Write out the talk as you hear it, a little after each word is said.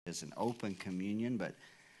is an open communion, but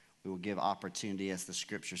we will give opportunity, as the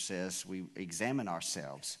scripture says, we examine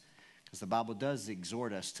ourselves. Because the Bible does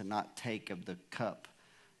exhort us to not take of the cup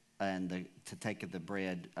and to take of the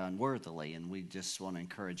bread unworthily. And we just want to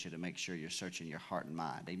encourage you to make sure you're searching your heart and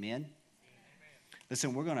mind. Amen?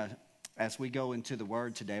 Listen, we're going to, as we go into the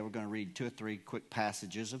Word today, we're going to read 2 or 3 quick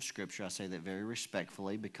passages of Scripture. I say that very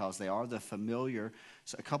respectfully because they are the familiar.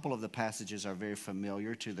 So a couple of the passages are very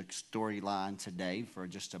familiar to the storyline today for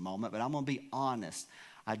just a moment. But I'm going to be honest.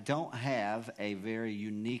 I don't have a very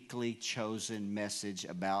uniquely chosen message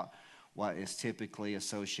about what is typically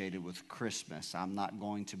associated with Christmas. I'm not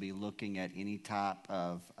going to be looking at any type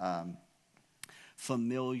of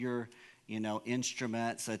familiar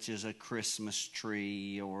instrument such as a Christmas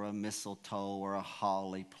tree or a mistletoe or a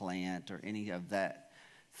holly plant or any of that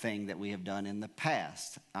thing that we have done in the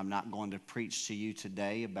past. I'm not going to preach to you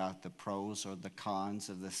today about the pros or the cons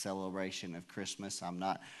of the celebration of Christmas. I'm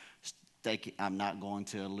not going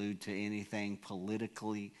to allude to anything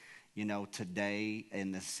politically, today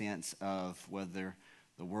in the sense of whether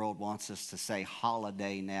the world wants us to say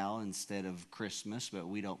holiday now instead of Christmas, but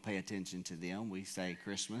we don't pay attention to them. We say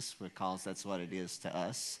Christmas because that's what it is to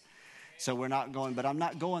us. So we're not going, but I'm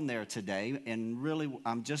not going there today. And really,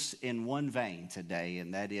 I'm just in one vein today,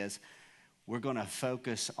 and that is we're going to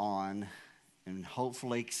focus on and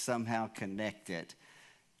hopefully somehow connect it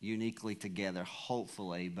uniquely together,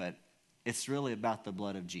 hopefully, but it's really about the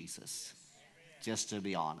blood of Jesus, just to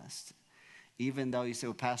be honest. Even though you say,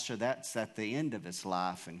 well, Pastor, that's at the end of his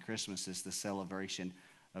life, and Christmas is the celebration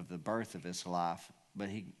of the birth of his life, but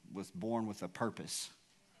he was born with a purpose.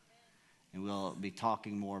 And we'll be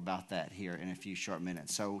talking more about that here in a few short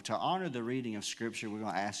minutes. So to honor the reading of Scripture, we're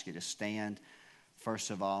going to ask you to stand,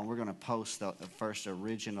 first of all, and we're going to post the first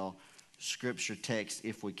original Scripture text,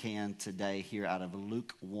 if we can, today here out of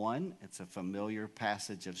Luke 1. It's a familiar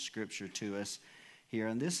passage of Scripture to us here.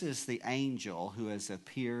 And this is the angel who has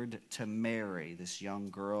appeared to Mary, this young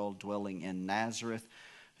girl dwelling in Nazareth,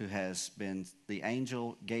 the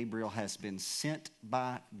angel Gabriel has been sent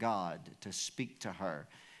by God to speak to her.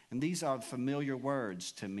 And these are familiar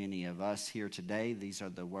words to many of us here today. These are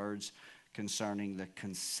the words concerning the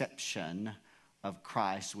conception of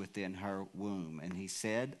Christ within her womb. And he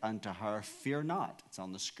said unto her, fear not. It's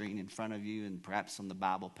on the screen in front of you and perhaps on the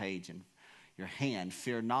Bible page in your hand.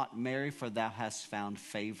 Fear not, Mary, for thou hast found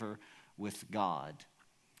favor with God.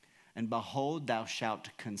 And behold, thou shalt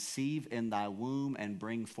conceive in thy womb and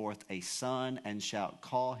bring forth a son, and shalt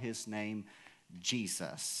call his name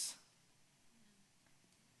Jesus.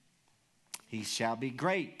 He shall be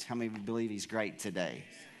great. How many of you believe he's great today?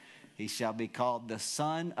 He shall be called the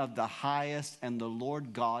Son of the Highest, and the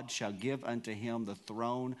Lord God shall give unto him the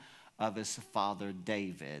throne of his father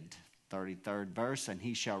David. 33rd verse, and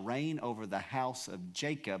he shall reign over the house of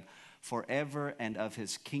Jacob forever, and of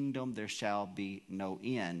his kingdom there shall be no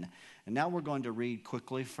end. And now we're going to read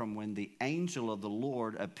quickly from when the angel of the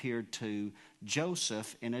Lord appeared to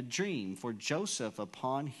Joseph in a dream. For Joseph,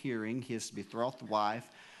 upon hearing his betrothed wife,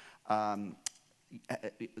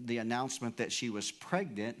 the announcement that she was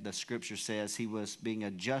pregnant, the scripture says he was, being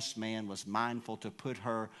a just man, was mindful to put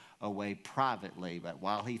her away privately. But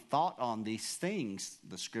while he thought on these things,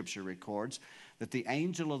 the scripture records that the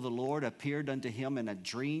angel of the Lord appeared unto him in a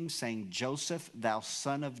dream, saying, Joseph, thou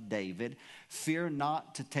son of David, fear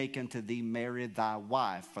not to take unto thee Mary thy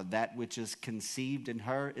wife, for that which is conceived in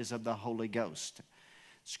her is of the Holy Ghost.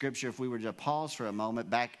 Scripture, if we were to pause for a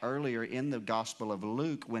moment, back earlier in the Gospel of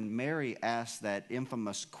Luke, when Mary asked that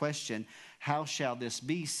infamous question, how shall this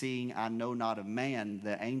be, seeing I know not of man?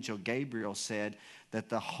 The angel Gabriel said that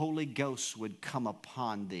the Holy Ghost would come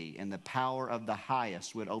upon thee, and the power of the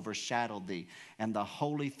highest would overshadow thee, and the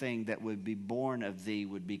holy thing that would be born of thee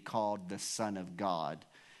would be called the Son of God.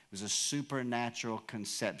 It was a supernatural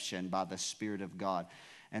conception by the Spirit of God.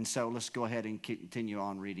 And so let's go ahead and continue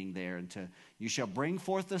on reading there. You shall bring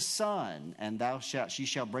forth a son, and she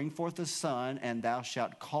shall bring forth a son, and thou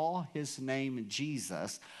shalt call his name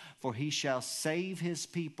Jesus, for he shall save his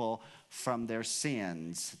people from their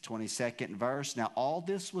sins. 22nd verse. Now all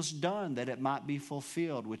this was done that it might be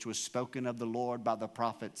fulfilled, which was spoken of the Lord by the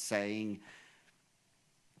prophet, saying,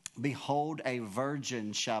 behold, a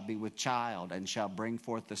virgin shall be with child, and shall bring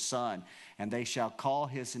forth a son, and they shall call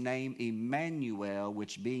his name Emmanuel,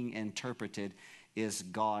 which being interpreted is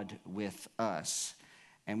God with us.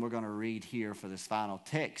 And we're going to read here for this final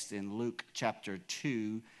text in Luke chapter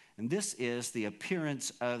 2. And this is the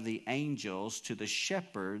appearance of the angels to the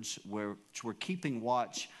shepherds which were keeping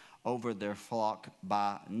watch over their flock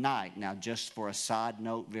by night. Now, just for a side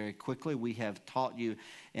note very quickly, we have taught you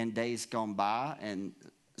in days gone by and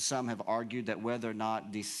some have argued that whether or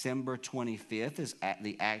not December 25th is at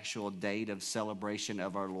the actual date of celebration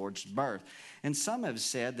of our Lord's birth. And some have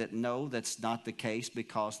said that no, that's not the case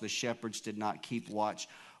because the shepherds did not keep watch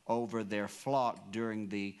over their flock during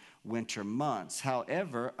the winter months.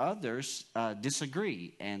 However, others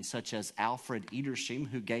disagree, and such as Alfred Edersheim,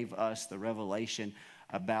 who gave us the revelation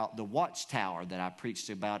about the watchtower that I preached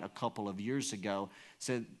about a couple of years ago,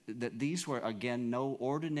 said that these were, again, no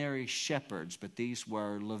ordinary shepherds, but these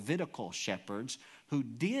were Levitical shepherds who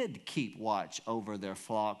did keep watch over their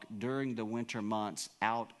flock during the winter months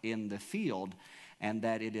out in the field, and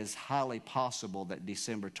that it is highly possible that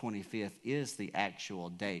December 25th is the actual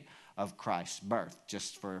date of Christ's birth,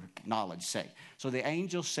 just for knowledge's sake. So the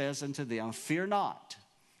angel says unto them, "Fear not,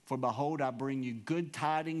 for behold, I bring you good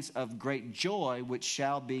tidings of great joy, which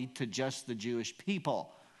shall be to just the Jewish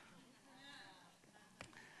people."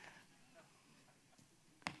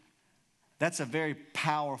 That's a very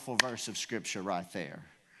powerful verse of Scripture right there,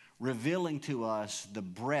 revealing to us the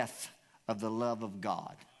breadth of the love of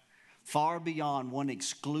God, far beyond one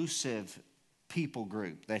exclusive people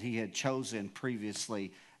group that he had chosen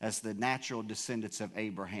previously as the natural descendants of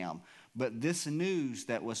Abraham. But this news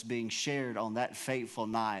that was being shared on that fateful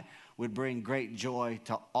night would bring great joy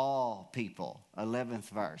to all people. 11th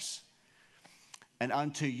verse. "And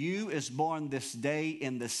unto you is born this day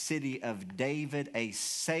in the city of David a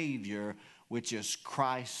Savior, which is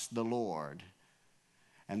Christ the Lord.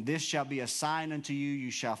 And this shall be a sign unto you,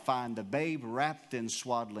 you shall find the babe wrapped in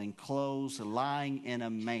swaddling clothes, lying in a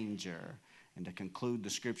manger." And to conclude the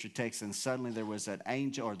scripture text, "And suddenly there was an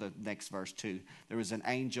angel," or the next verse 2, "there was an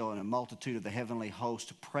angel and a multitude of the heavenly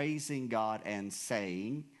host praising God and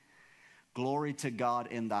saying, Glory to God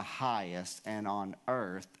in the highest, and on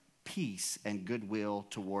earth peace and goodwill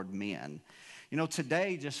toward men." You know,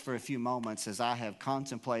 today, just for a few moments, as I have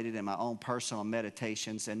contemplated in my own personal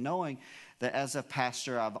meditations and knowing that as a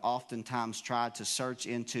pastor, I've oftentimes tried to search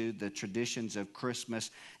into the traditions of Christmas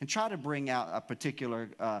and try to bring out a particular,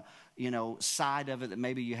 side of it that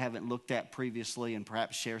maybe you haven't looked at previously and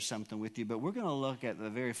perhaps share something with you. But we're going to look at the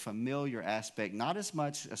very familiar aspect, not as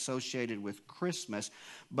much associated with Christmas,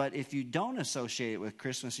 but if you don't associate it with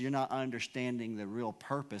Christmas, you're not understanding the real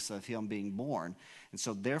purpose of him being born. And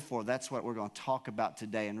so therefore, that's what we're going to talk about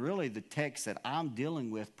today. And really the text that I'm dealing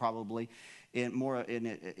with probably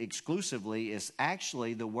exclusively is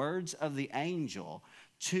actually the words of the angel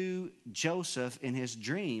to Joseph in his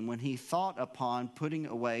dream when he thought upon putting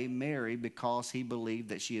away Mary because he believed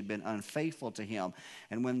that she had been unfaithful to him.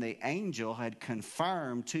 And when the angel had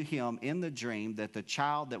confirmed to him in the dream that the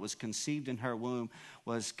child that was conceived in her womb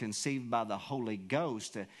was conceived by the Holy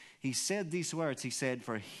Ghost, he said these words. He said,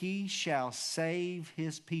 "For he shall save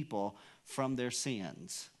his people from their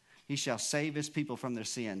sins." He shall save his people from their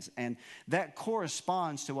sins. And that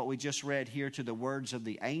corresponds to what we just read here, to the words of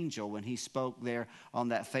the angel when he spoke there on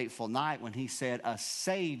that fateful night when he said, "A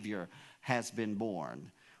Savior has been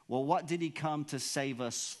born." Well, what did he come to save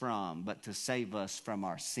us from but to save us from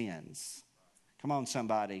our sins? Come on,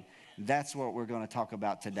 somebody. That's what we're going to talk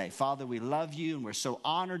about today. Father, we love you, and we're so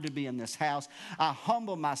honored to be in this house. I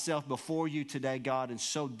humble myself before you today, God, and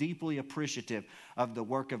so deeply appreciative of the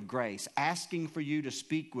work of grace, asking for you to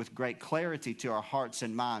speak with great clarity to our hearts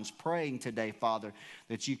and minds, praying today, Father,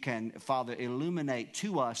 that you can, Father, illuminate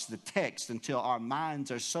to us the text until our minds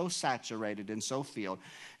are so saturated and so filled,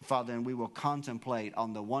 Father, and we will contemplate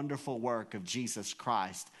on the wonderful work of Jesus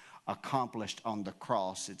Christ accomplished on the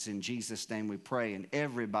cross. It's in Jesus' name we pray. And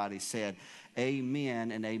everybody said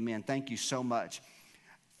amen and amen. Thank you so much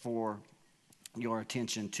for your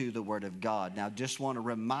attention to the Word of God. Now, just want to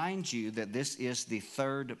remind you that this is the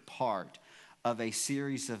third part of a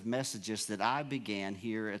series of messages that I began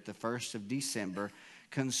here at the 1st of December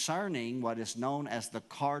concerning what is known as the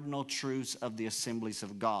cardinal truths of the Assemblies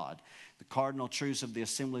of God. The cardinal truths of the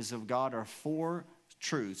Assemblies of God are four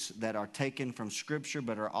truths that are taken from Scripture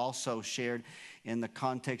but are also shared in the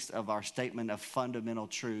context of our statement of fundamental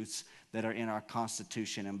truths that are in our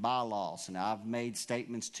Constitution and bylaws. And I've made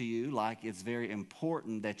statements to you like it's very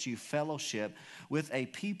important that you fellowship with a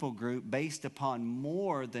people group based upon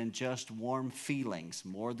more than just warm feelings,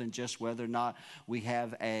 more than just whether or not we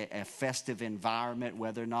have a festive environment,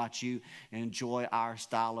 whether or not you enjoy our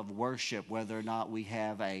style of worship, whether or not we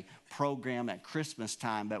have a program at Christmas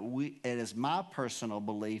time. But it is my personal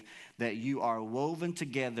belief that you are woven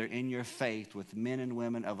together in your faith with men and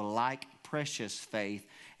women of like precious faith,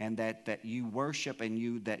 and that you worship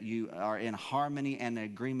and that you are in harmony and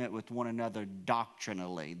agreement with one another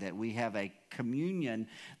doctrinally, that we have a communion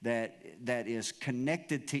that is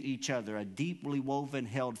connected to each other, a deeply woven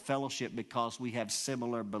held fellowship because we have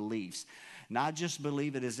similar beliefs. And I just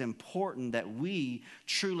believe it is important that we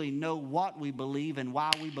truly know what we believe and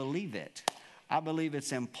why we believe it. I believe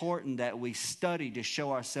it's important that we study to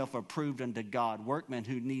show ourselves approved unto God, workmen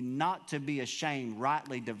who need not to be ashamed,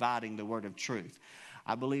 rightly dividing the word of truth.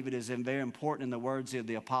 I believe it is very important in the words of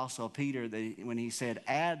the Apostle Peter that when he said,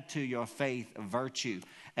 add to your faith virtue,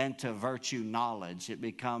 and to virtue knowledge. It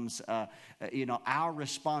becomes our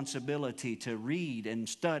responsibility to read and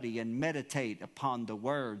study and meditate upon the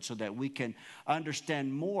word so that we can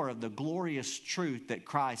understand more of the glorious truth that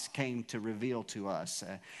Christ came to reveal to us.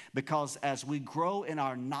 Because as we grow in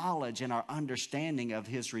our knowledge and our understanding of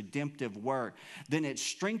his redemptive work, then it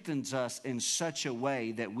strengthens us in such a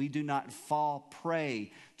way that we do not fall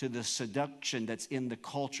prey to the seduction that's in the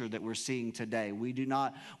culture that we're seeing today.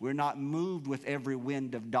 We're not moved with every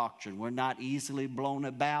wind of doctrine. We're not easily blown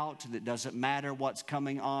about. It doesn't matter what's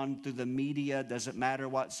coming on through the media. It doesn't matter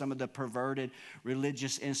what some of the perverted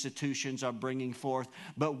religious institutions are bringing forth.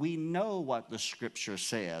 But we know what the Scripture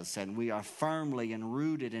says, and we are firmly and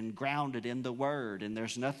rooted and grounded in the Word. And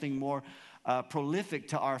there's nothing more prolific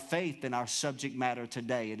to our faith than our subject matter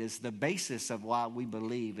today. It is the basis of why we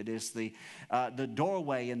believe. It is the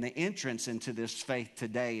doorway and the entrance into this faith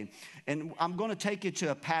today. And I'm going to take you to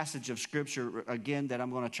a passage of Scripture again that I'm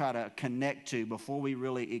going to try to connect to before we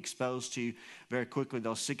really expose to you very quickly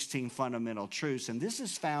those 16 fundamental truths. And this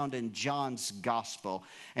is found in John's Gospel.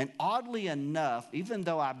 And oddly enough, even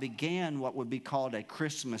though I began what would be called a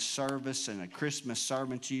Christmas service and a Christmas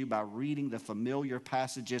sermon to you by reading the familiar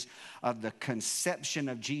passages of the conception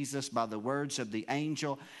of Jesus by the words of the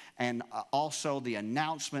angel, and also the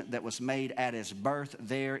announcement that was made at his birth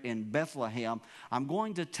there in Bethlehem, I'm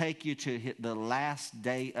going to take you to the last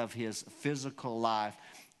day of his physical life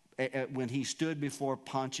when he stood before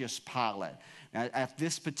Pontius Pilate. Now, at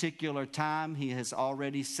this particular time, he has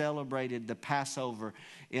already celebrated the Passover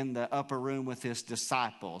in the upper room with his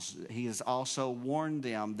disciples. He has also warned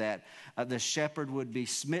them that the shepherd would be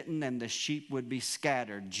smitten and the sheep would be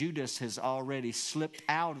scattered. Judas has already slipped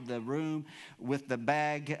out of the room with the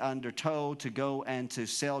bag under tow to go and to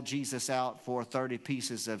sell Jesus out for 30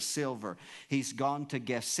 pieces of silver. He's gone to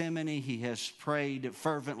Gethsemane. He has prayed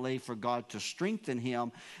fervently for God to strengthen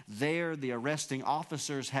him. There, the arresting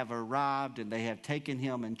officers have arrived, and they have taken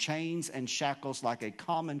him in chains and shackles like a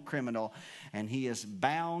common criminal, and he is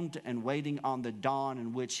bound and waiting on the dawn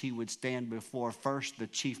in which he would stand before first the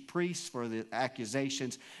chief priests for the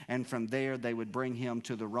accusations, and from there they would bring him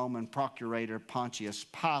to the Roman procurator Pontius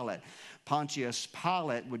Pilate. Pontius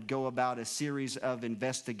Pilate would go about a series of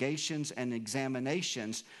investigations and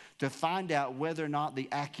examinations to find out whether or not the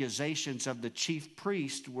accusations of the chief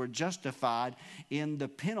priest were justified in the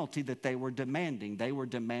penalty that they were demanding. They were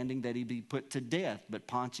demanding that he be put to death, but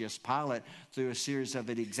Pontius Pilate, through a series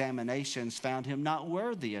of examinations, found him not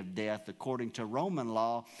worthy of death according to Roman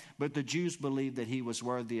law, but the Jews believed that he was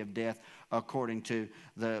worthy of death according to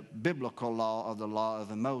the biblical law of the law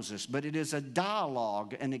of Moses. But it is a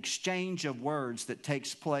dialogue, an exchange of words that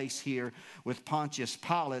takes place here with Pontius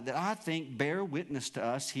Pilate that I think bear witness to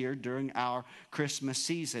us here during our Christmas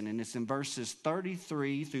season. And it's in verses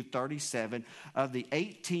 33 through 37 of the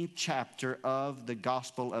 18th chapter of the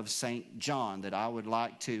Gospel of St. John that I would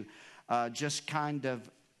like to just kind of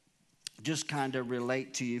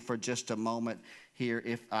relate to you for just a moment here,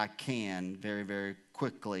 if I can, very, very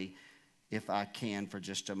quickly, if I can, for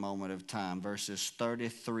just a moment of time. Verses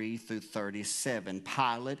 33 through 37.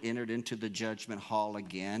 Pilate entered into the judgment hall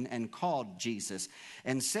again and called Jesus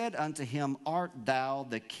and said unto him, Art thou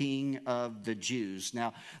the King of the Jews?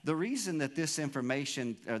 Now, the reason that this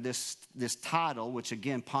information, this title, which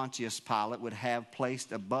again Pontius Pilate would have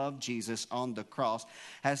placed above Jesus on the cross,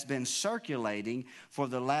 has been circulating for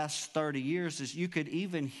the last 30 years, is you could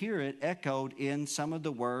even hear it echoed in some of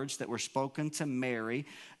the words that were spoken to Mary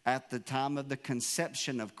at the time of the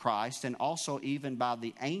conception of Christ, and also even by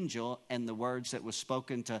the angel and the words that was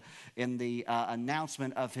spoken to in the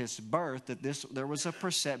announcement of his birth, that there was a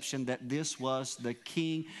perception that this was the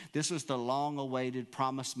king, this was the long-awaited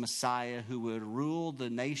promised Messiah who would rule the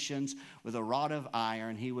nations with a rod of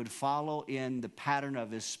iron. He would follow in the pattern of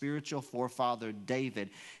his spiritual forefather David.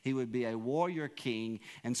 He would be a warrior king,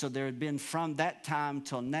 and so there had been from that time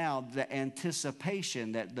till now the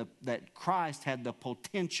anticipation that Christ had the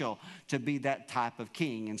potential to be that type of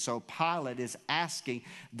king. And so Pilate is asking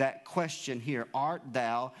that question here, art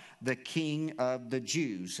thou the King of the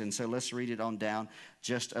Jews? And so let's read it on down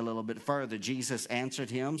just a little bit further. Jesus answered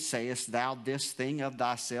him, sayest thou this thing of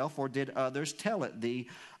thyself, or did others tell it thee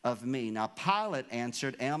of me? Now Pilate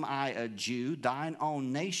answered, am I a Jew? Thine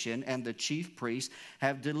own nation and the chief priests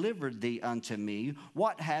have delivered thee unto me.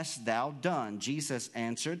 What hast thou done? Jesus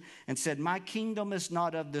answered and said, my kingdom is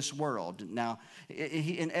not of this world. Now,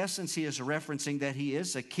 in essence, he is referencing that he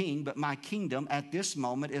is a king, but my kingdom at this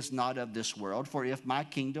moment is not of this world. For if my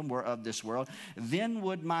kingdom were of this world, then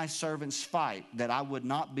would my servants fight, that I would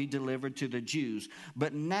not be delivered to the Jews.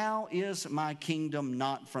 But now is my kingdom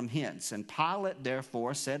not from hence. And Pilate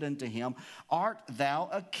therefore said unto him, art thou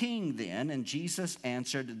a king then? And Jesus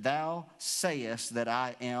answered, thou sayest that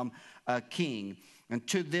I am a king. And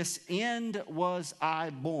to this end was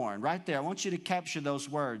I born. Right there, I want you to capture those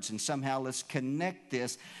words, and somehow let's connect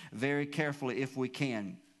this very carefully if we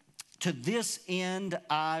can. To this end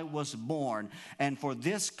I was born, and for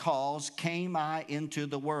this cause came I into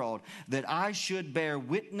the world, that I should bear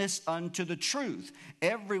witness unto the truth.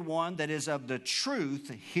 Everyone that is of the truth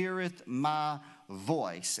heareth my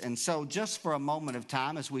voice. And so just for a moment of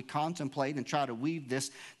time, as we contemplate and try to weave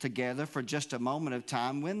this together for just a moment of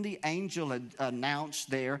time, when the angel had announced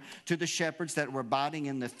there to the shepherds that were abiding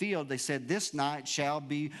in the field, they said, this night shall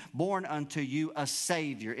be born unto you a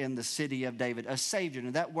Savior in the city of David. A Savior.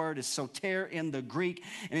 And that word is soter in the Greek,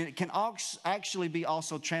 and it can actually be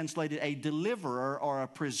also translated a deliverer or a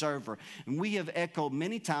preserver. And we have echoed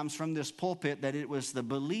many times from this pulpit that it was the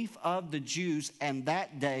belief of the Jews and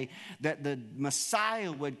that day that the Messiah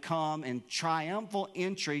would come in triumphal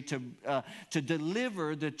entry to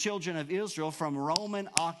deliver the children of Israel from Roman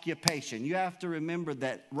occupation. You have to remember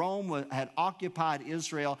that Rome had occupied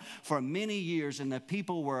Israel for many years, and the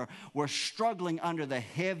people were struggling under the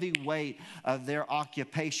heavy weight of their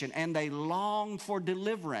occupation, and they longed for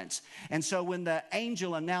deliverance. And so when the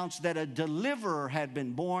angel announced that a deliverer had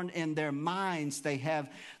been born, in their minds they have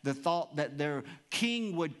the thought that their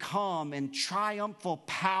king would come in triumphal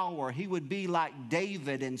power. He would be like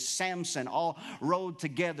David and Samson all rode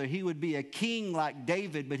together. He would be a king like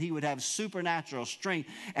David, but he would have supernatural strength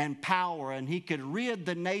and power, and he could rid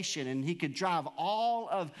the nation, and he could drive all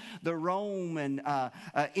of the Roman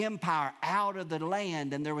empire out of the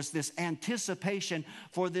land. And there was this anticipation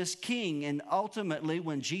for this king. And ultimately,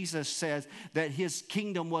 when Jesus says that his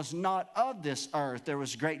kingdom was not of this earth, there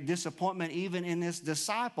was great disappointment even in his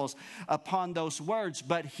disciples upon those words.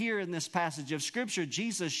 But here in this passage of Scripture,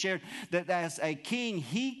 Jesus shared that as a king,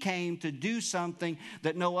 he came to do something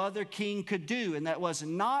that no other king could do, and that was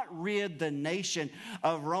not rid the nation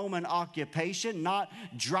of Roman occupation, not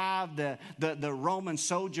drive the Roman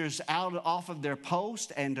soldiers off of their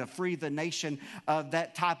post and to free the nation of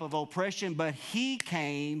that type of oppression, but he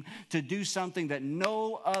came to do something that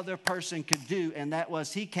no other person could do, and that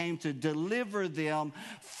was he came to deliver them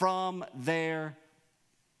from their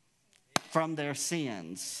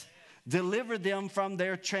sins. Deliver them from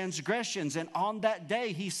their transgressions. And on that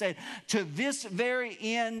day, he said, to this very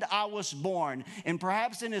end I was born. And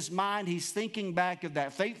perhaps in his mind, he's thinking back of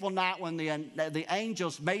that fateful night when the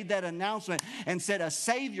angels made that announcement and said, a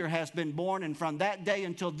Savior has been born. And from that day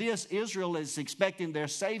until this, Israel is expecting their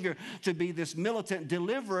Savior to be this militant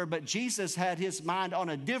deliverer. But Jesus had his mind on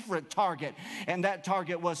a different target. And that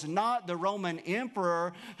target was not the Roman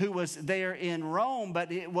emperor who was there in Rome,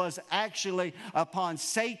 but it was actually upon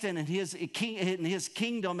Satan and his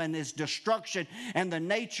kingdom and his destruction and the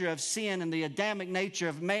nature of sin and the Adamic nature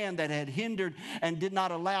of man that had hindered and did not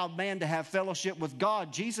allow man to have fellowship with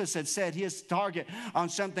God. Jesus had set his target on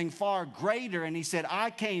something far greater, and he said,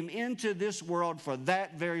 I came into this world for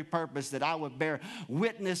that very purpose, that I would bear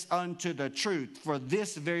witness unto the truth. For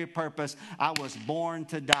this very purpose, I was born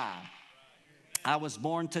to die. I was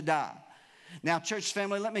born to die. Now, church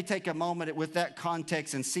family, let me take a moment with that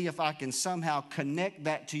context and see if I can somehow connect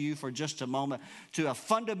that to you for just a moment to a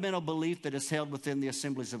fundamental belief that is held within the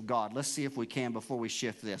Assemblies of God. Let's see if we can before we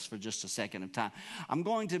shift this for just a second of time. I'm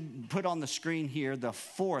going to put on the screen here the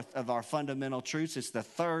fourth of our fundamental truths. It's the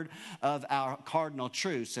third of our cardinal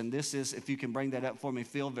truths. And this is, if you can bring that up for me,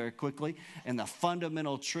 Phil, very quickly. And the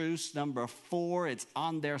fundamental truths, number 4, it's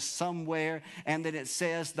on there somewhere. And then it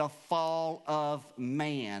says the fall of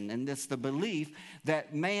man. And it's the belief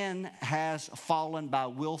that man has fallen by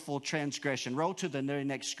willful transgression. Roll to the very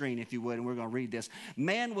next screen, if you would, and we're going to read this.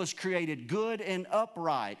 Man was created good and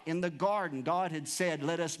upright. In the garden, God had said,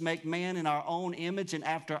 let us make man in our own image and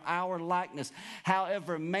after our likeness.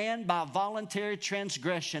 However, man by voluntary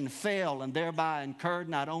transgression fell and thereby incurred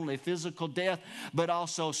not only physical death, but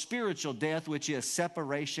also spiritual death, which is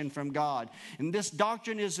separation from God. And this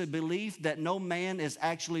doctrine is a belief that no man is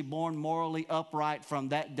actually born morally upright from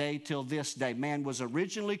that day till this this day. Man was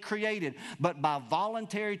originally created, but by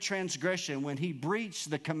voluntary transgression, when he breached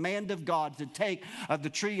the command of God to take of the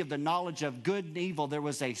tree of the knowledge of good and evil, there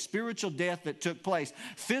was a spiritual death that took place.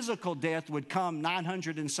 Physical death would come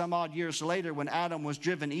 900 and some odd years later when Adam was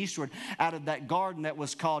driven eastward out of that garden that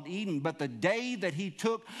was called Eden. But the day that he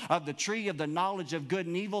took of the tree of the knowledge of good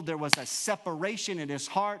and evil, there was a separation in his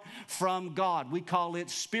heart from God. We call it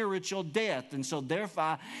spiritual death. And so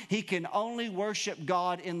therefore, he can only worship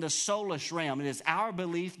God in the soulish realm. It is our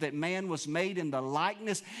belief that man was made in the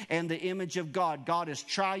likeness and the image of God. God is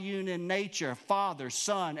triune in nature, Father,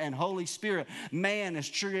 Son, and Holy Spirit. Man is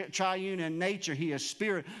triune in nature. He is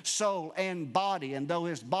spirit, soul, and body. And though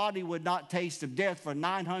his body would not taste of death for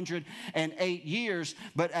 908 years,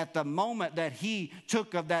 but at the moment that he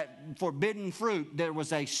took of that forbidden fruit, there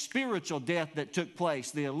was a spiritual death that took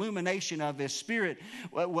place. The illumination of his spirit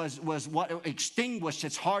was what extinguished.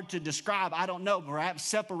 It's hard to describe. I don't know. Perhaps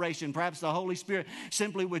separation. Perhaps the Holy Spirit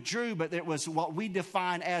simply withdrew, but it was what we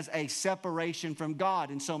define as a separation from God.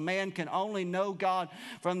 And so man can only know God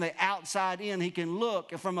from the outside in. He can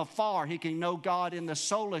look from afar. He can know God in the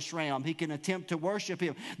soulish realm. He can attempt to worship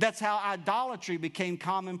him. That's how idolatry became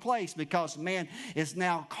commonplace, because man is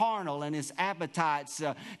now carnal and his appetites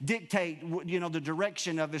dictate, the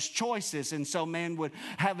direction of his choices. And so man would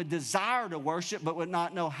have a desire to worship but would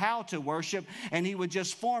not know how to worship, and he would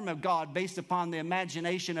just form a God based upon the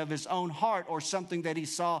imagination of his own heart or something that he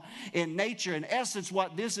saw in nature. In essence,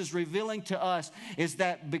 what this is revealing to us is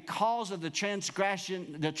that because of the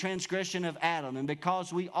transgression of Adam, and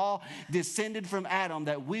because we all descended from Adam,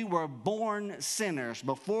 that we were born sinners.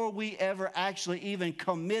 Before we ever actually even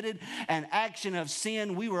committed an action of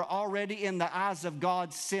sin, we were already in the eyes of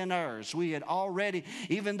God sinners. We had already,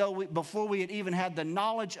 even though before we had even had the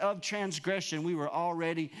knowledge of transgression, we were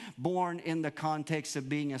already born in the context of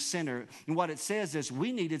being a sinner. And what it says is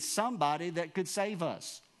we needed somebody that could save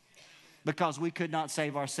us, because we could not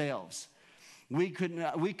save ourselves. We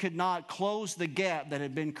could not close the gap that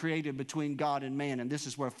had been created between God and man. And this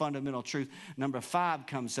is where fundamental truth number 5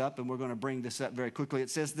 comes up, and we're going to bring this up very quickly. It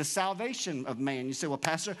says the salvation of man. You say, well,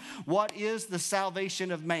 Pastor, what is the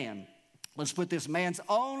salvation of man? Let's put this: man's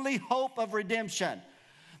only hope of redemption.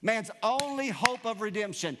 Man's only hope of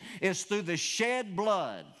redemption is through the shed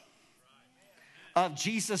blood of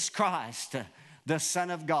Jesus Christ, the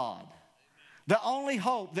Son of God. The only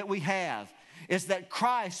hope that we have is that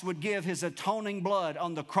Christ would give his atoning blood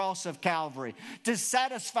on the cross of Calvary to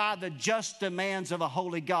satisfy the just demands of a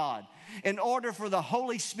holy God. In order for the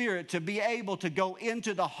Holy Spirit to be able to go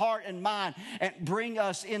into the heart and mind and bring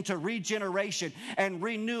us into regeneration and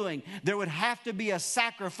renewing, there would have to be a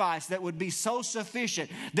sacrifice that would be so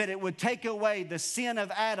sufficient that it would take away the sin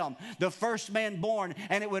of Adam, the first man born,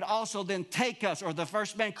 and it would also then take us, or the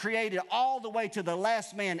first man created, all the way to the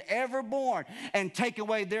last man ever born, and take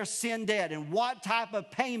away their sin debt. And what type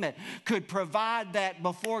of payment could provide that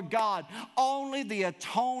before God? Only the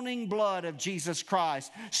atoning blood of Jesus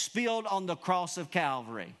Christ spilled on the cross of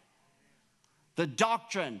Calvary. The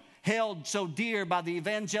doctrine held so dear by the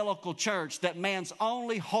evangelical church that man's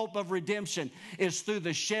only hope of redemption is through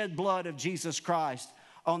the shed blood of Jesus Christ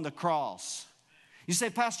on the cross. You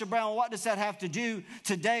say, Pastor Brown, what does that have to do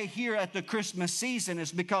today here at the Christmas season?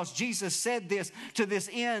 It's because Jesus said this: to this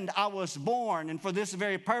end I was born, and for this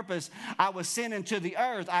very purpose I was sent into the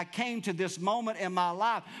earth. I came to this moment in my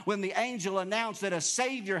life when the angel announced that a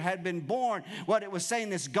Savior had been born. What it was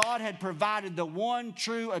saying is God had provided the one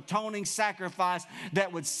true atoning sacrifice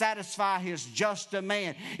that would satisfy his just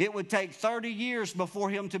demand. It would take 30 years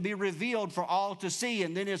before him to be revealed for all to see,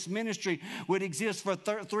 and then his ministry would exist for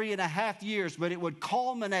 3.5 years, but it would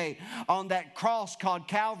culminate on that cross called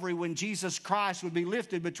Calvary, when Jesus Christ would be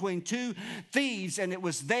lifted between two thieves, and it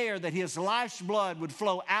was there that his life's blood would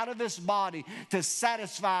flow out of his body to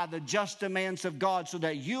satisfy the just demands of God, so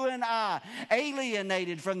that you and I,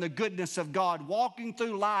 alienated from the goodness of God, walking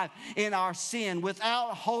through life in our sin,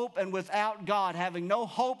 without hope and without God, having no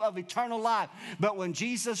hope of eternal life. But when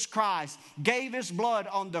Jesus Christ gave his blood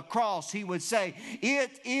on the cross, he would say,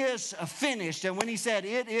 "It is finished." And when he said,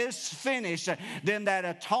 "It is finished," then that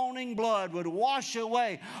atoning blood would wash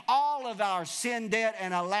away all of our sin debt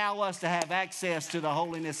and allow us to have access to the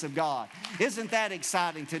holiness of God. Isn't that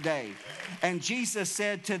exciting today? And Jesus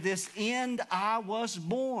said, "To this end I was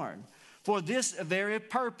born." for this very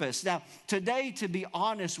purpose. Now, today, to be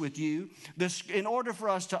honest with you, in order for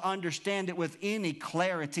us to understand it with any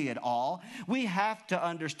clarity at all, we have to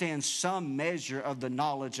understand some measure of the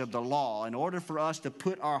knowledge of the law in order for us to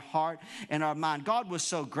put our heart and our mind. God was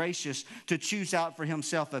so gracious to choose out for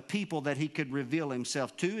himself a people that he could reveal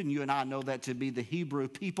himself to, and you and I know that to be the Hebrew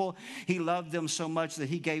people. He loved them so much that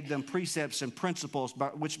he gave them precepts and principles by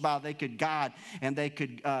which they could guide and they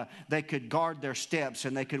could guard their steps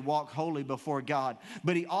and they could walk holy before God.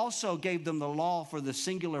 But he also gave them the law for the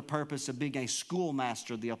singular purpose of being a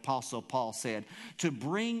schoolmaster, the Apostle Paul said, to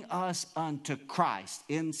bring us unto Christ.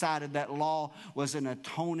 Inside of that law was an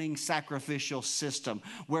atoning sacrificial system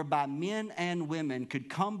whereby men and women could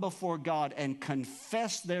come before God and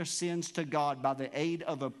confess their sins to God by the aid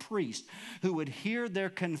of a priest who would hear their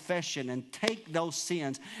confession and take those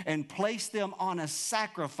sins and place them on a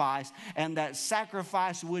sacrifice, and that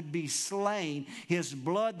sacrifice would be slain. His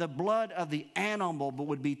blood, the blood of the animal, but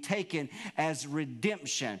would be taken as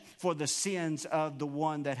redemption for the sins of the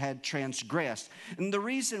one that had transgressed. And the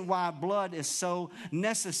reason why blood is so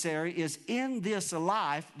necessary is in this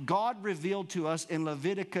life, God revealed to us in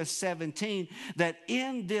Leviticus 17 that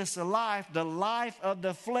in this life, the life of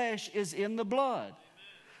the flesh is in the blood.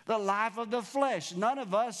 The life of the flesh. None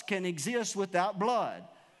of us can exist without blood.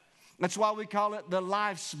 That's why we call it the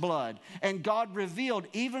life's blood. And God revealed,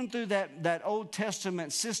 even through that Old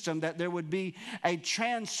Testament system, that there would be a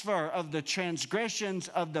transfer of the transgressions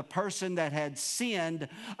of the person that had sinned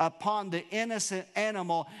upon the innocent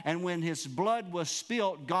animal. And when his blood was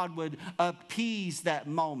spilt, God would appease that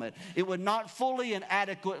moment. It would not fully and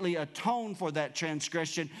adequately atone for that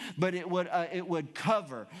transgression, but it would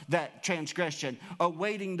cover that transgression,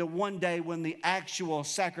 awaiting the one day when the actual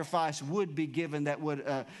sacrifice would be given that would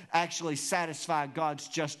actually satisfy God's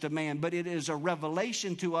just demand. But it is a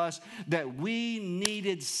revelation to us that we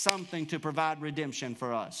needed something to provide redemption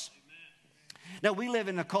for us. Now, we live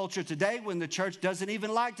in a culture today when the church doesn't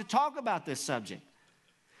even like to talk about this subject.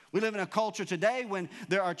 We live in a culture today when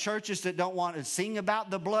there are churches that don't want to sing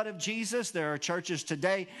about the blood of Jesus. There are churches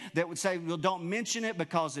today that would say, well, don't mention it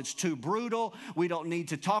because it's too brutal. We don't need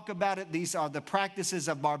to talk about it. These are the practices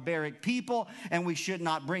of barbaric people, and we should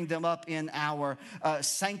not bring them up in our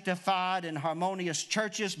sanctified and harmonious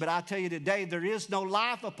churches. But I tell you today, there is no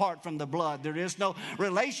life apart from the blood. There is no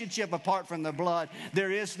relationship apart from the blood.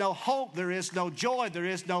 There is no hope. There is no joy. There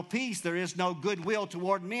is no peace. There is no goodwill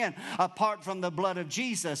toward men apart from the blood of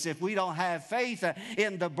Jesus. If we don't have faith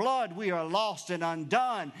in the blood, we are lost and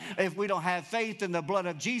undone. If we don't have faith in the blood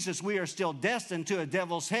of Jesus, we are still destined to a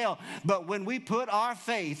devil's hell. But when we put our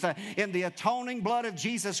faith in the atoning blood of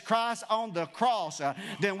Jesus Christ on the cross,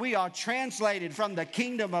 then we are translated from the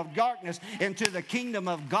kingdom of darkness into the kingdom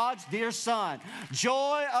of God's dear Son.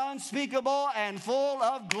 Joy unspeakable and full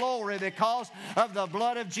of glory because of the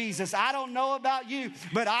blood of Jesus. I don't know about you,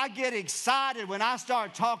 but I get excited when I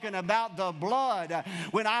start talking about the blood.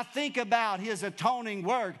 When I think about his atoning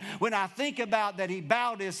work, when I think about that he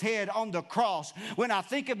bowed his head on the cross, when I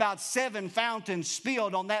think about 7 fountains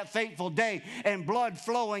spilled on that fateful day and blood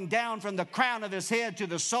flowing down from the crown of his head to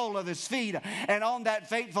the sole of his feet, and on that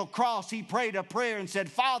fateful cross he prayed a prayer and said,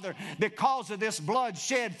 Father, because of this blood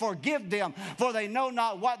shed, forgive them, for they know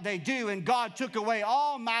not what they do. And God took away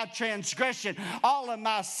all my transgression, all of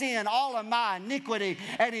my sin, all of my iniquity,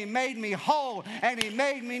 and he made me whole and he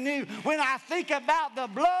made me new. When I think about the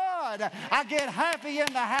blood, I get happy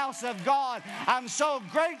in the house of God. I'm so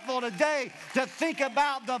grateful today to think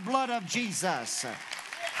about the blood of Jesus.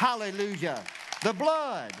 Hallelujah. The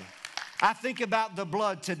blood. I think about the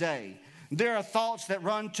blood today. There are thoughts that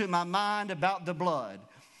run to my mind about the blood.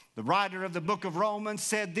 The writer of the book of Romans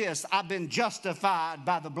said this, I've been justified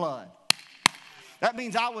by the blood. That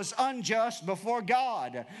means I was unjust before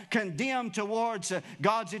God, condemned towards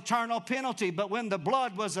God's eternal penalty. But when the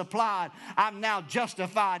blood was applied, I'm now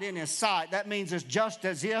justified in his sight. That means it's just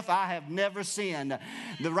as if I have never sinned.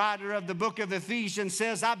 The writer of the book of Ephesians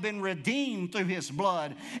says, I've been redeemed through his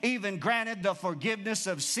blood, even granted the forgiveness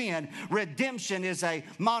of sin. Redemption is a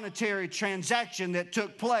monetary transaction that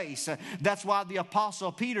took place. That's why the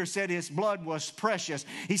Apostle Peter said his blood was precious.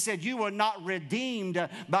 He said, you were not redeemed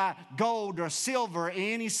by gold or silver or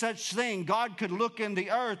any such thing. God could look in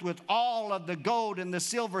the earth with all of the gold and the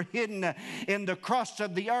silver hidden in the crust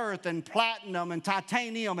of the earth, and platinum and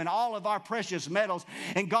titanium and all of our precious metals.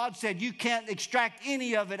 And God said, you can't extract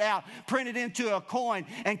any of it out, print it into a coin,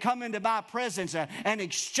 and come into my presence and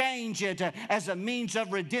exchange it as a means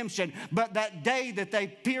of redemption. But that day that they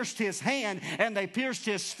pierced his hand and they pierced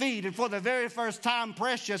his feet, and for the very first time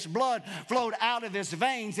precious blood flowed out of his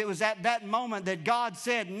veins, it was at that moment that God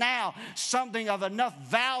said, now something of of enough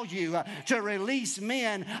value to release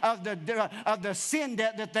men of the sin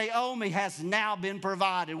debt that they owe me has now been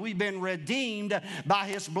provided. We've been redeemed by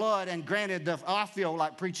his blood and granted I feel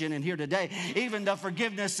like preaching in here today, even the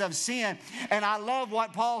forgiveness of sin. And I love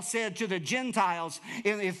what Paul said to the Gentiles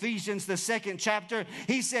in Ephesians, the 2nd chapter.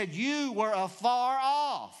 He said, you were afar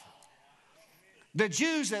off. The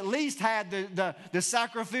Jews at least had the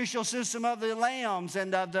sacrificial system of the lambs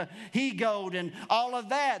and of the he-goat and all of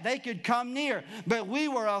that. They could come near, but we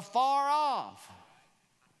were afar off.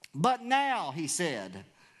 But now, he said,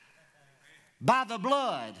 by the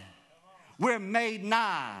blood, we're made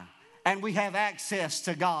nigh and we have access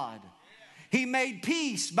to God. He made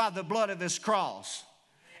peace by the blood of his cross,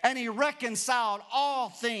 and he reconciled all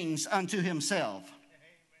things unto himself.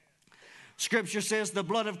 Scripture says the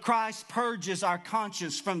blood of Christ purges our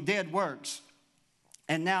conscience from dead works,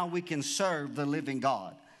 and now we can serve the living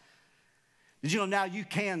God. Did you know now you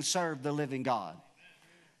can serve the living God?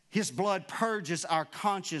 His blood purges our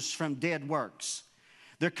conscience from dead works.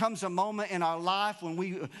 There comes a moment in our life when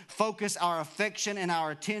we focus our affection and our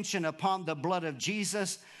attention upon the blood of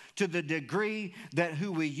Jesus, to the degree that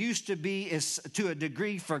who we used to be is to a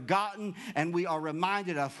degree forgotten, and we are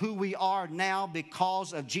reminded of who we are now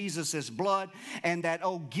because of Jesus' blood, and that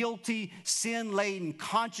guilty, sin-laden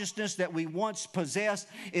consciousness that we once possessed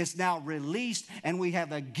is now released, and we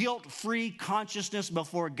have a guilt-free consciousness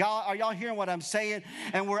before God. Are y'all hearing what I'm saying?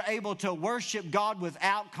 And we're able to worship God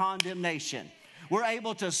without condemnation. We're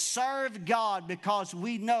able to serve God because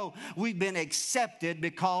we know we've been accepted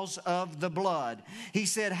because of the blood. He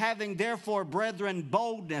said, having therefore, brethren,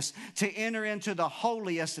 boldness to enter into the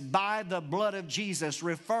holiest by the blood of Jesus,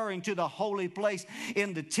 referring to the holy place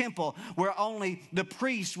in the temple where only the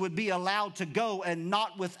priest would be allowed to go, and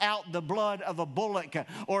not without the blood of a bullock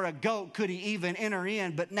or a goat could he even enter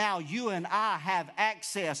in. But now you and I have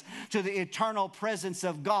access to the eternal presence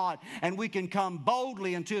of God, and we can come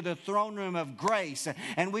boldly into the throne room of grace,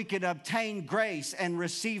 and we can obtain grace and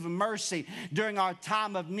receive mercy during our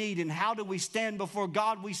time of need. And how do we stand before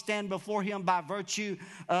God? We stand before him by virtue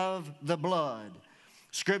of the blood.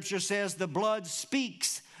 Scripture says the blood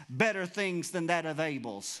speaks better things than that of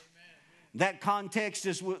Abel's. That context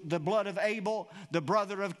is the blood of Abel, the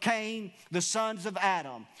brother of Cain, the sons of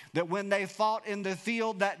Adam, that when they fought in the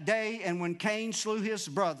field that day and when Cain slew his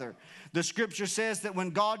brother, the scripture says that when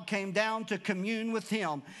God came down to commune with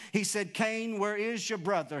him, he said, Cain, where is your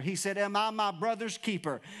brother? He said, am I my brother's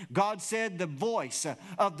keeper? God said, the voice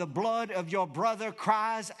of the blood of your brother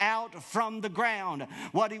cries out from the ground.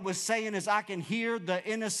 What he was saying is, I can hear the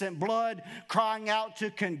innocent blood crying out to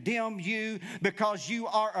condemn you because you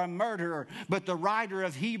are a murderer. But the writer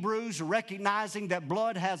of Hebrews, recognizing that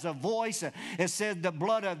blood has a voice, it said the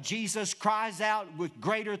blood of Jesus cries out with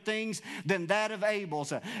greater things than that of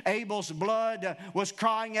Abel's. Abel's blood was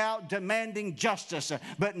crying out, demanding justice.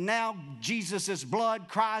 But now Jesus' blood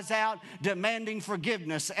cries out, demanding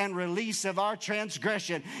forgiveness and release of our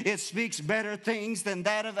transgression. It speaks better things than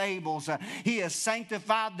that of Abel's. He has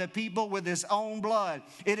sanctified the people with his own blood.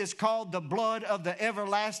 It is called the blood of the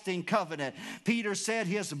everlasting covenant. Peter said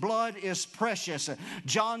his blood is precious.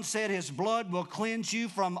 John said his blood will cleanse you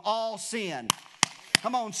from all sin.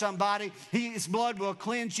 Come on, somebody. His blood will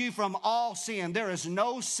cleanse you from all sin. There is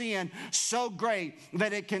no sin so great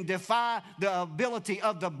that it can defy the ability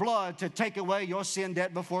of the blood to take away your sin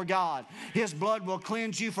debt before God. His blood will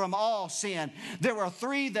cleanse you from all sin. There are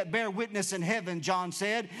three that bear witness in heaven, John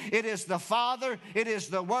said. It is the Father, it is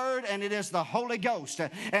the Word, and it is the Holy Ghost.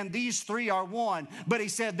 And these three are one. But he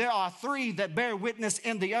said there are three that bear witness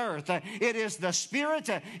in the earth. It is the Spirit,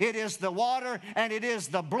 it is the water, and it is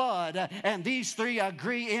the blood. And these three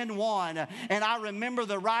agree in one. And I remember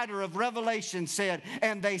the writer of Revelation said,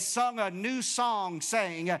 and they sung a new song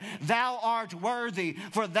saying, thou art worthy,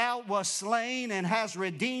 for thou wast slain and hast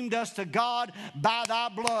redeemed us to God by thy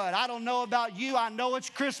blood. I don't know about you. I know it's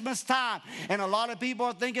Christmas time, and a lot of people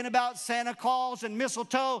are thinking about Santa Claus and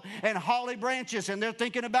mistletoe and holly branches, and they're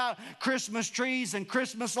thinking about Christmas trees and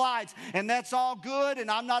Christmas lights, and that's all good, and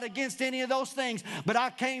I'm not against any of those things. But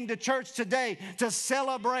I came to church today to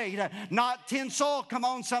celebrate, not tinsel, come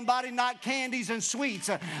on somebody, not candies and sweets,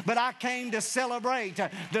 but I came to celebrate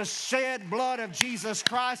the shed blood of Jesus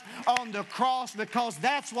Christ on the cross, because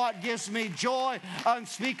that's what gives me joy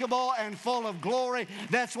unspeakable and full of glory.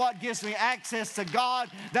 That's what gives me access to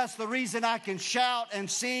God. That's the reason I can shout and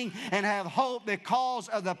sing and have hope, because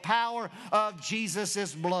of the power of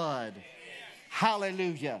Jesus' blood.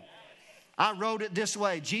 Hallelujah. I wrote it this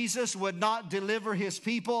way: Jesus would not deliver his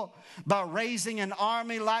people by raising an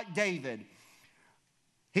army like David.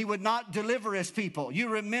 He would not deliver his people. You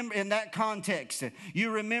remember in that context,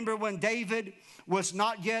 you remember when David was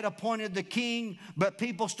not yet appointed the king, but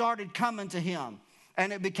people started coming to him,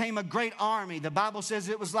 and it became a great army. The Bible says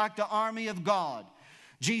it was like the army of God.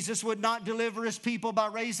 Jesus would not deliver his people by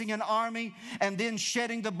raising an army and then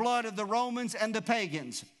shedding the blood of the Romans and the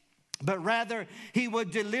pagans, but rather he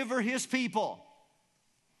would deliver his people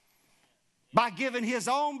by giving his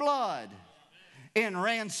own blood in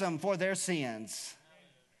ransom for their sins.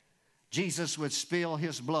 Jesus would spill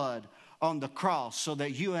his blood on the cross so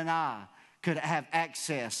that you and I could have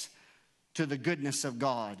access to the goodness of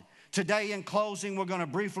God. Today, in closing, we're going to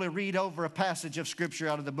briefly read over a passage of Scripture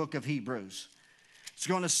out of the book of Hebrews. It's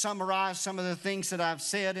going to summarize some of the things that I've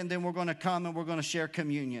said, and then we're going to come and we're going to share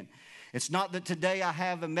communion. It's not that today I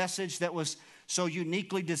have a message that was so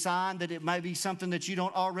uniquely designed that it may be something that you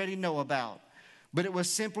don't already know about. But it was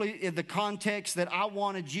simply in the context that I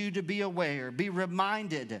wanted you to be aware, be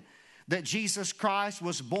reminded that Jesus Christ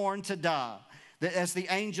was born to die. That as the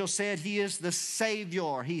angel said, he is the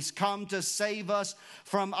Savior. He's come to save us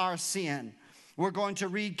from our sin. We're going to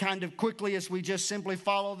read kind of quickly as we just simply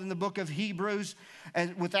followed in the book of Hebrews,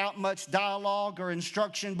 and without much dialogue or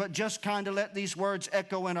instruction, but just kind of let these words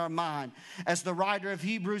echo in our mind. As the writer of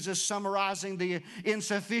Hebrews is summarizing the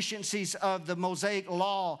insufficiencies of the Mosaic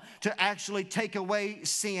law to actually take away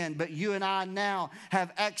sin, but you and I now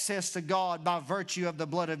have access to God by virtue of the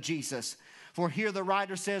blood of Jesus. For here the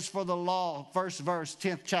writer says, for the law, first verse,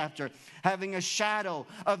 10th chapter, having a shadow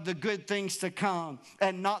of the good things to come,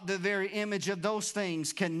 and not the very image of those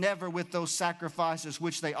things, can never with those sacrifices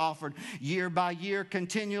which they offered year by year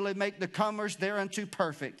continually make the comers thereunto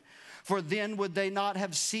perfect. For then would they not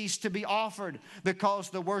have ceased to be offered, because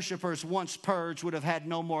the worshipers once purged would have had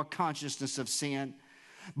no more consciousness of sin.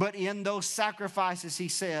 But in those sacrifices, he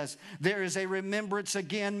says, there is a remembrance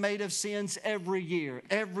again made of sins every year.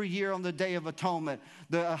 Every year on the Day of Atonement,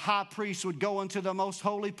 the high priest would go into the most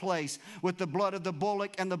holy place with the blood of the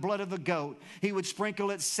bullock and the blood of the goat. He would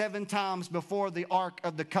sprinkle it 7 times before the Ark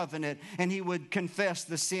of the Covenant, and he would confess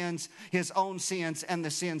the sins, his own sins and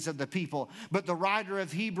the sins of the people. But the writer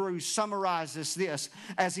of Hebrews summarizes this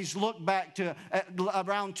as he's looked back to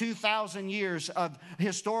around 2,000 years of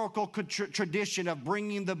historical tradition of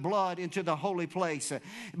bringing the blood into the holy place.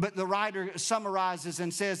 But the writer summarizes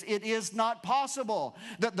and says, it is not possible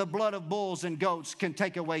that the blood of bulls and goats can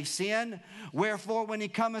take away sin. Wherefore, when he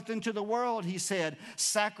cometh into the world, he said,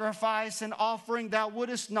 sacrifice and offering thou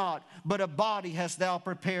wouldest not, but a body hast thou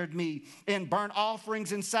prepared me. In burnt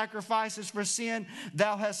offerings and sacrifices for sin,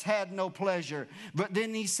 thou hast had no pleasure. But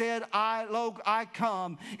then he said, I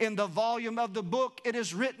come. In the volume of the book, it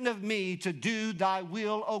is written of me to do thy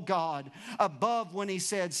will, O God. Above, when he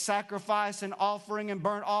said, sacrifice and offering and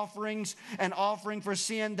burnt offerings and offering for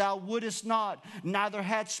sin thou wouldest not, neither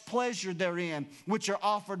hadst pleasure therein, which are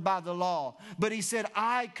offered by the law. But he said,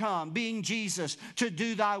 I come, being Jesus, to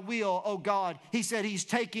do thy will, O God. He said he's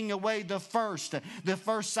taking away the first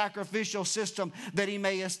sacrificial system, that he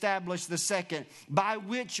may establish the second, by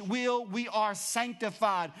which will we are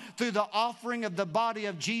sanctified through the offering of the body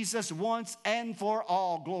of Jesus once and for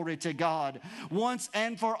all. Glory to God. Once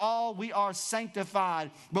and for all we are sanctified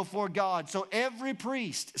before God. So every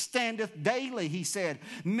priest standeth daily, he said,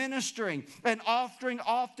 ministering and offering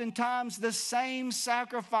oftentimes the same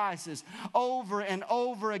sacrifices over and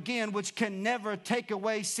over again, which can never take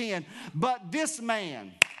away sin. But this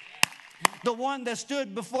man, the one that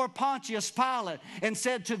stood before Pontius Pilate and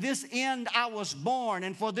said, to this end I was born,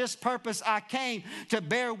 and for this purpose I came, to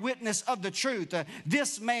bear witness of the truth.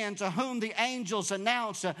 This man to whom the angels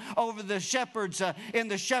announced over the shepherds in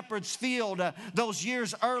the shepherd's field those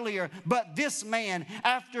years earlier. But this man,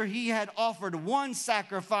 after he had offered one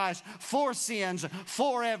sacrifice for sins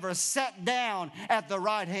forever, sat down at the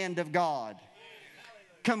right hand of God,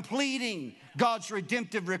 completing God's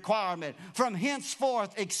redemptive requirement, from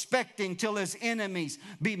henceforth expecting till his enemies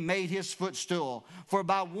be made his footstool. For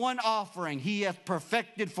by one offering he hath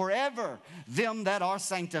perfected forever them that are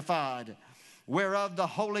sanctified. Whereof the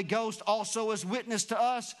Holy Ghost also is witness to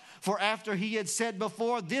us. For after he had said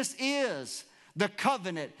before, this is the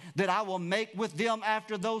covenant that I will make with them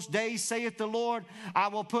after those days, saith the Lord. I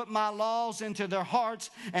will put my laws into their hearts,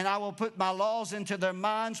 and I will put my laws into their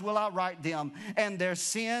minds, will I write them. And their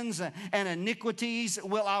sins and iniquities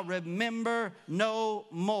will I remember no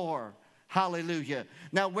more. Hallelujah.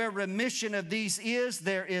 Now, where remission of these is,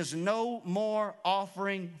 there is no more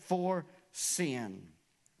offering for sin.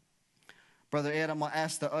 Brother Ed, I'm going to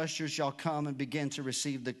ask the ushers, y'all come and begin to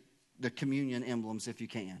receive the communion emblems if you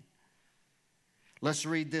can. Let's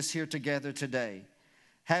read this here together today.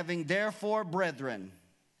 Having therefore, brethren,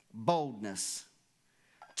 boldness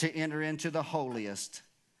to enter into the holiest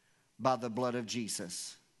by the blood of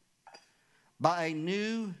Jesus, by a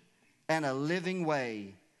new and a living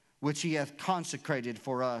way which he hath consecrated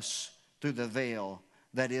for us through the veil,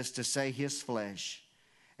 that is to say, his flesh,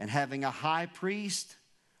 and having a high priest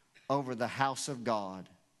over the house of God.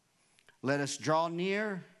 Let us draw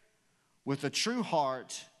near with a true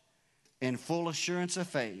heart in full assurance of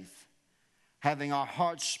faith, having our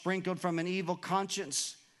hearts sprinkled from an evil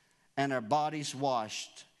conscience and our bodies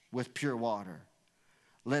washed with pure water.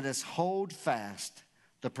 Let us hold fast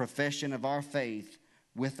the profession of our faith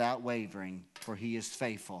without wavering, for he is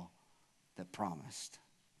faithful that promised.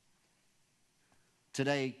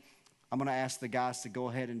 Today, I'm going to ask the guys to go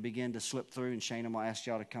ahead and begin to slip through, and Shane, I'm going to ask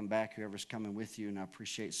y'all to come back, whoever's coming with you, and I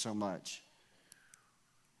appreciate so much.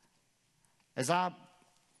 As I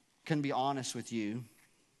can be honest with you,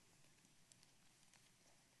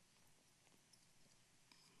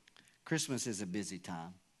 Christmas is a busy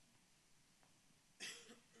time.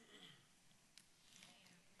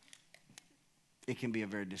 It can be a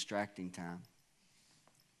very distracting time.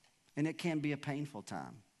 And it can be a painful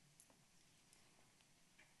time.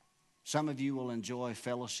 Some of you will enjoy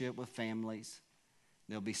fellowship with families.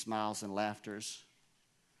 There'll be smiles and laughters.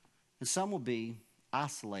 And some will be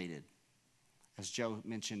isolated, as Joe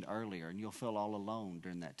mentioned earlier, and you'll feel all alone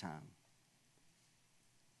during that time.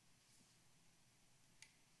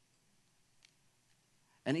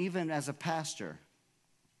 And even as a pastor,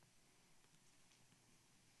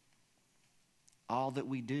 all that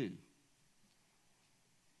we do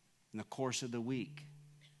in the course of the week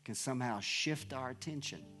can somehow shift our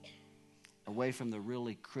attention away from the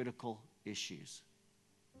really critical issues.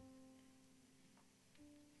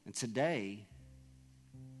 And today,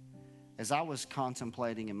 as I was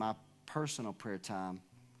contemplating in my personal prayer time,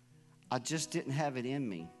 I just didn't have it in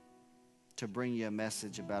me to bring you a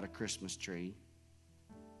message about a Christmas tree,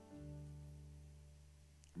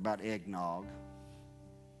 about eggnog,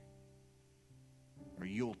 or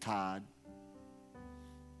Yuletide,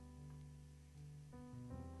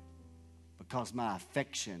 because my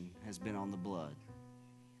affection has been on the blood.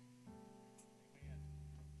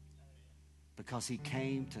 Because he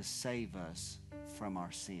came to save us from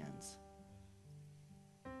our sins.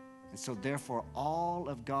 And so therefore, all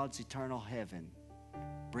of God's eternal heaven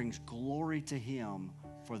brings glory to him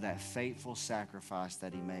for that faithful sacrifice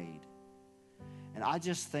that he made. And I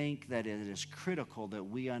just think that it is critical that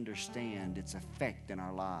we understand its effect in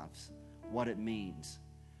our lives, what it means.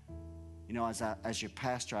 You know, as your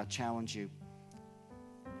pastor, I challenge you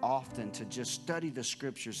often to just study the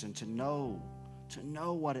scriptures and to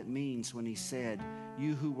know what it means when he said,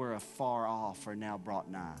 you who were afar off are now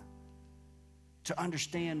brought nigh. To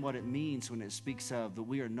understand what it means when it speaks of that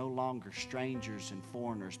we are no longer strangers and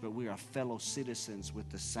foreigners, but we are fellow citizens with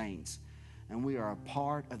the saints. And we are a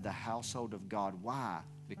part of the household of God. Why?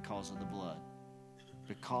 Because of the blood.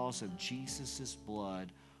 Because of Jesus'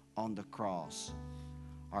 blood on the cross.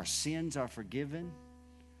 Our sins are forgiven.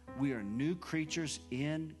 We are new creatures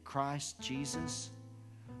in Christ Jesus.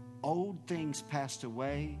 Old things passed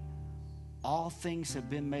away. All things have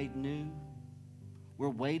been made new. We're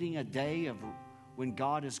waiting a day of when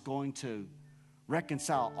God is going to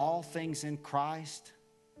reconcile all things in Christ.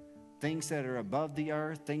 Things that are above the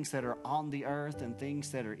earth, things that are on the earth, and things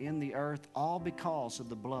that are in the earth, all because of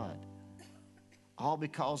the blood. All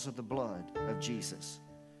because of the blood of Jesus.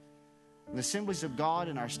 The Assemblies of God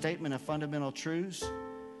in our statement of fundamental truths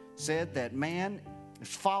said that man is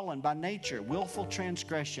fallen by nature, willful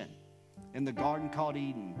transgression in the garden called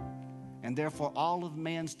Eden. And therefore all of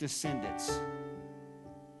man's descendants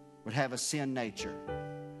would have a sin nature.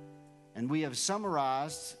 And we have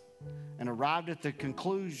summarized and arrived at the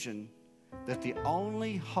conclusion that the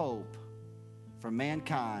only hope for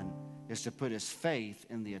mankind is to put his faith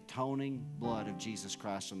in the atoning blood of Jesus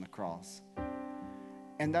Christ on the cross.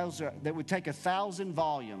 And that would take 1,000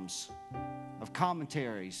 volumes of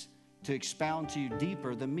commentaries to expound to you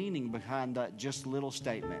deeper the meaning behind that just little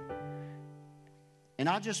statement. And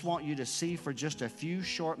I just want you to see for just a few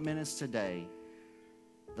short minutes today,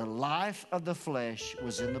 the life of the flesh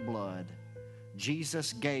was in the blood.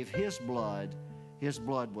 Jesus gave his blood. His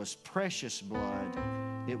blood was precious blood.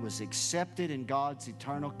 It was accepted in God's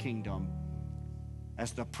eternal kingdom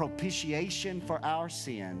as the propitiation for our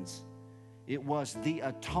sins. It was the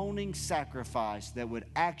atoning sacrifice that would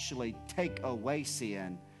actually take away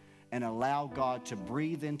sin and allow God to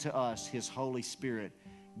breathe into us his Holy Spirit,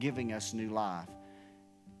 giving us new life.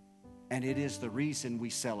 And it is the reason we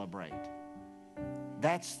celebrate.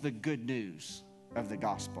 That's the good news of the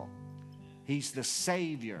gospel. He's the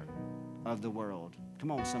Savior of the world.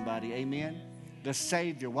 Come on, somebody. Amen. The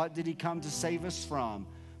Savior. What did he come to save us from?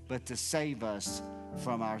 but to save us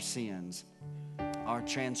from our sins, our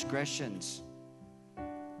transgressions,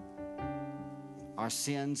 our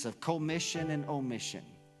sins of commission and omission,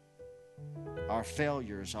 our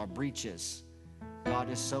failures, our breaches. God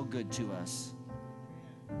is so good to us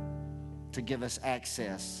to give us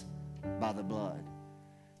access by the blood.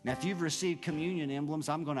 Now, if you've received communion emblems,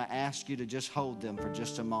 I'm going to ask you to just hold them for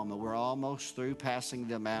just a moment. We're almost through passing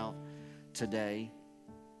them out today.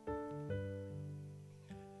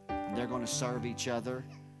 They're going to serve each other,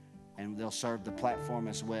 and they'll serve the platform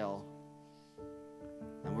as well.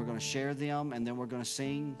 And we're going to share them, and then we're going to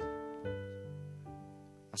sing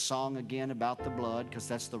a song again about the blood, because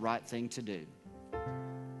that's the right thing to do.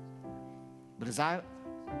 But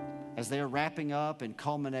as they are wrapping up and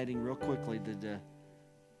culminating real quickly to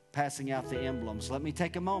passing out the emblems, let me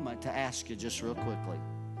take a moment to ask you just real quickly.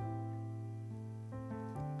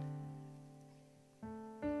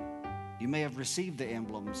 You may have received the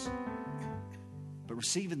emblems, but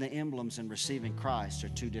receiving the emblems and receiving Christ are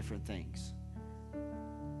two different things.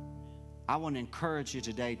 I want to encourage you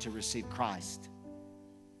today to receive Christ.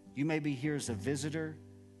 You may be here as a visitor.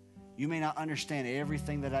 You may not understand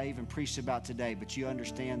everything that I even preached about today, but you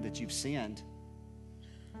understand that you've sinned,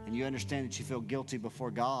 and you understand that you feel guilty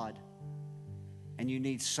before God, and you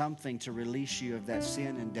need something to release you of that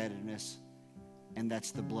sin indebtedness, and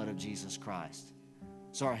that's the blood of Jesus Christ.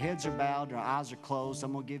 So our heads are bowed, our eyes are closed.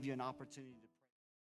 I'm going to give you an opportunity to